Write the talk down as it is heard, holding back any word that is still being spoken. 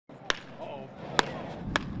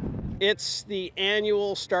It's the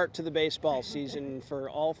annual start to the baseball season for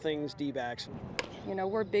all things D-backs. You know,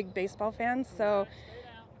 we're big baseball fans, so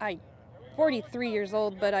I'm 43 years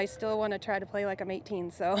old, but I still want to try to play like I'm 18,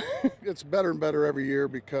 so. It's better and better every year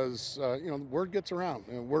because, word gets around.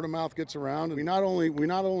 Word of mouth gets around. And we not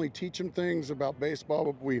only teach them things about baseball,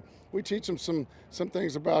 but we teach them some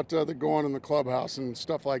things about that go on in the clubhouse and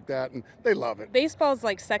stuff like that, and they love it. Baseball's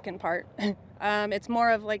like second part. It's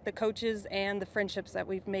more of like the coaches and the friendships that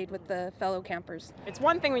we've made with the fellow campers. It's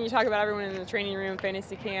one thing when you talk about everyone in the training room,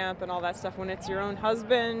 fantasy camp, and all that stuff when it's your own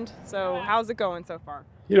husband. So how's it going so far?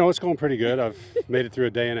 You know, it's going pretty good. I've made it through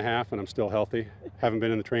a day and a half, and I'm still healthy. Haven't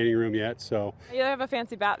been in the training room yet, so. You have a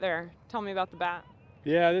fancy bat there. Tell me about the bat.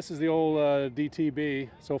 Yeah, this is the old DTB.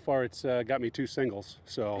 So far, it's got me 2 singles,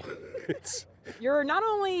 so it's. You're not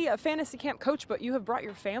only a fantasy camp coach, but you have brought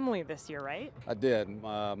your family this year, right? I did.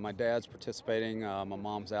 My dad's participating. My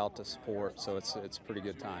mom's out to support, so it's a pretty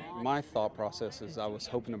good time. My thought process is I was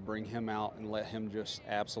hoping to bring him out and let him just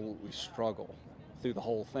absolutely struggle through the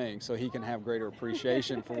whole thing so he can have greater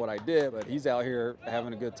appreciation for what I did, but he's out here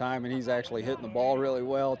having a good time and he's actually hitting the ball really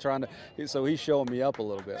well, so he's showing me up a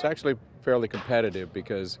little bit. It's actually fairly competitive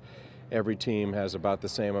because every team has about the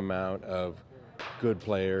same amount of good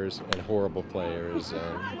players and horrible players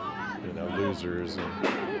and losers,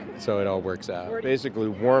 and so it all works out. Basically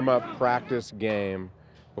warm-up, practice, game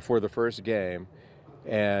before the first game,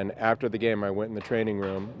 and after the game I went in the training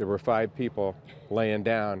room. There were 5 people laying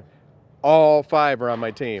down. All 5 are on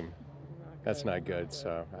my team. That's not good.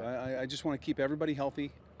 So I just want to keep everybody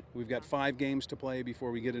healthy. We've got 5 games to play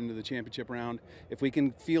before we get into the championship round. If we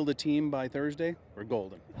can field a team by Thursday, we're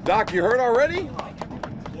golden. Doc, you heard already?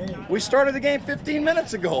 We started the game 15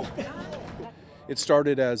 minutes ago. It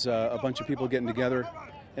started as a bunch of people getting together,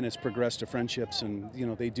 and it's progressed to friendships, and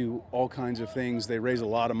they do all kinds of things. They raise a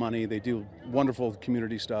lot of money. They do wonderful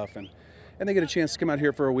community stuff, and they get a chance to come out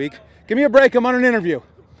here for a week. Give me a break, I'm on an interview.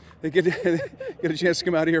 They get a chance to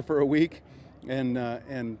come out here for a week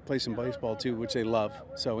and play some baseball too, which they love.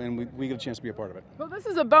 So, and we get a chance to be a part of it. Well, this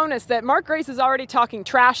is a bonus that Mark Grace is already talking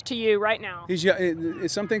trash to you right now.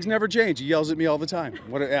 Some things never change. He yells at me all the time.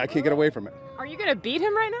 I can't get away from it. Are you going to beat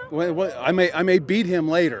him right now? Well, I may beat him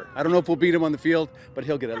later. I don't know if we'll beat him on the field, but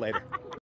he'll get it later.